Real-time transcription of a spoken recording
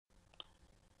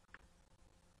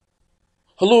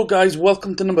Hello guys,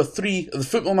 welcome to number 3 of the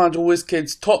Football Manager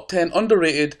Whizzkids Top 10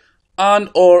 Underrated and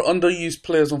or Underused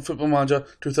Players on Football Manager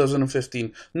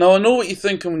 2015. Now I know what you're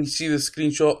thinking when you see this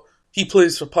screenshot. He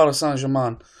plays for Paris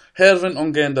Saint-Germain. Hervin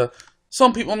Ongenda.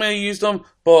 Some people may have used him,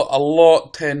 but a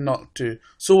lot tend not to.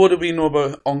 So what do we know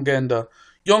about Ongenda?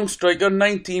 Young striker,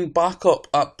 19, backup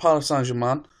at Paris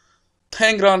Saint-Germain.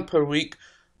 10 grand per week.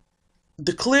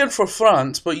 Declared for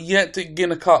France, but yet to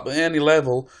gain a cap at any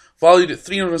level, valued at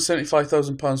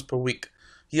 £375,000 per week.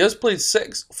 He has played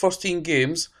 6 first-team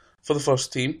games for the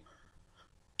first team.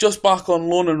 Just back on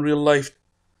loan in real life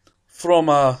from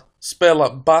a spell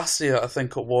at Bastia, I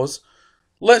think it was.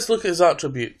 Let's look at his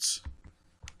attributes.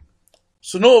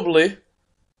 So notably,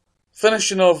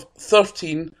 finishing of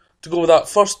 13, to go with that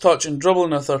first touch and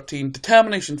dribbling of 13,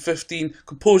 determination 15,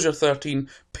 composure 13,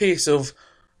 pace of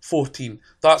 14.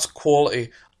 That's quality.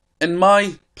 In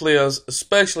my players,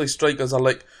 especially strikers, I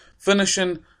like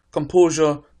finishing,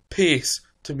 composure, pace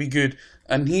to be good.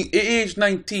 And he, at age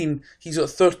 19, he's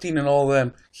got 13 in all of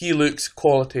them. He looks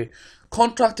quality.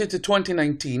 Contracted to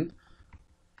 2019.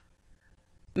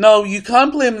 Now, you can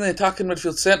play him in the attacking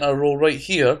midfield centre role right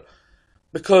here,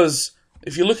 because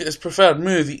if you look at his preferred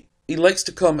move, he likes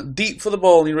to come deep for the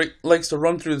ball and he likes to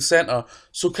run through the centre.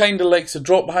 So kind of likes to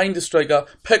drop behind the striker,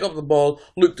 pick up the ball,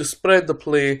 look to spread the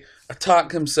play,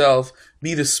 attack himself,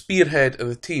 be the spearhead of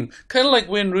the team. Kind of like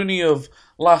Wayne Rooney of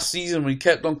last season when he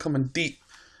kept on coming deep.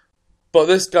 But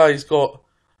this guy's got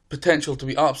potential to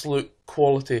be absolute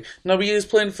quality. Now he is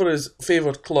playing for his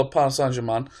favoured club, Paris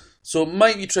Saint-Germain, so it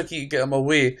might be tricky to get him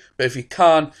away, but if you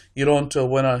can, you're on to a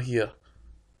winner here.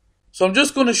 So I'm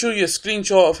just going to show you a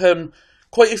screenshot of him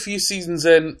quite a few seasons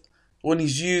in when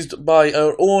he's used by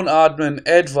our own admin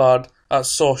Edvard at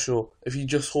Socio, if you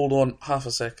just hold on half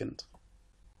a second.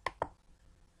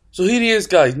 So here he is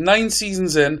guys, 9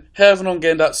 seasons in, Hervin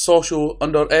Ongenda at Socio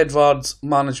under Edvard's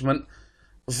management,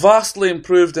 vastly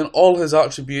improved in all his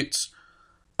attributes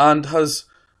and has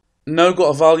now got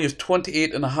a value of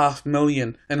 28.5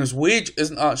 million, and his wage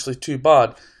isn't actually too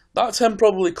bad. That's him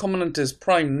probably coming into his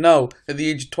prime now at the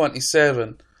age of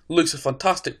 27. Looks a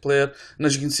fantastic player, and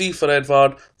as you can see for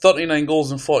Edvard, 39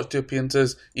 goals and 42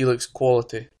 appearances, he looks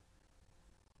quality.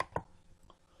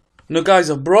 Now guys,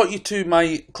 I've brought you to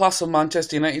my Class of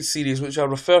Manchester United series, which I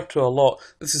refer to a lot.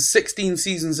 This is 16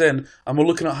 seasons in, and we're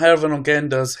looking at Hervin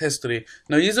Ongenda's history.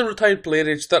 Now he's a retired player,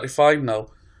 age 35 now.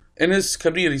 In his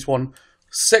career he's won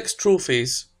 6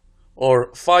 trophies,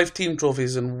 or 5 team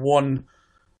trophies and 1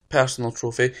 personal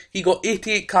trophy. He got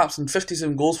 88 caps and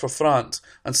 57 goals for France,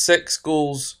 and 6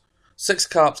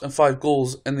 caps and 5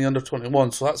 goals in the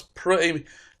under-21, so that's pretty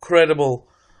credible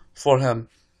for him.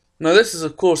 Now this is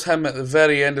of course him at the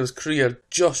very end of his career,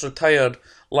 just retired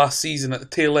last season at the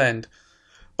tail end.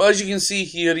 But as you can see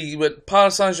here, he went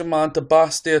Paris Saint-Germain to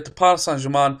Bastia to Paris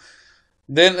Saint-Germain,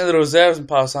 then to the reserves in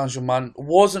Paris Saint-Germain,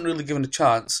 wasn't really given a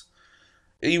chance.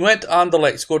 He went to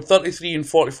Anderlecht, scored 33 in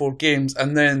 44 games,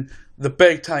 and then the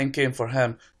big time came for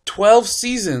him. 12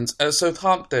 seasons at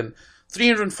Southampton,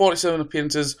 347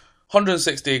 appearances,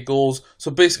 168 goals, so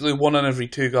basically 1 in every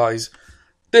 2 guys.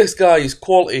 This guy is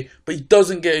quality, but he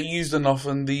doesn't get used enough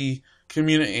in the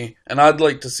community, and I'd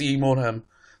like to see more of him.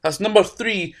 That's number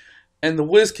 3 in the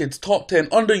Whizzkids Top 10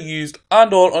 Underused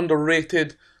and or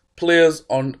Underrated Players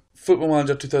on Football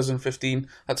Manager 2015.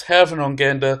 That's Hervin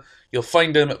Ongenda. You'll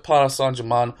find him at Paris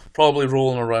Saint-Germain, probably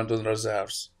rolling around in the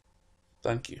reserves.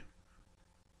 Thank you.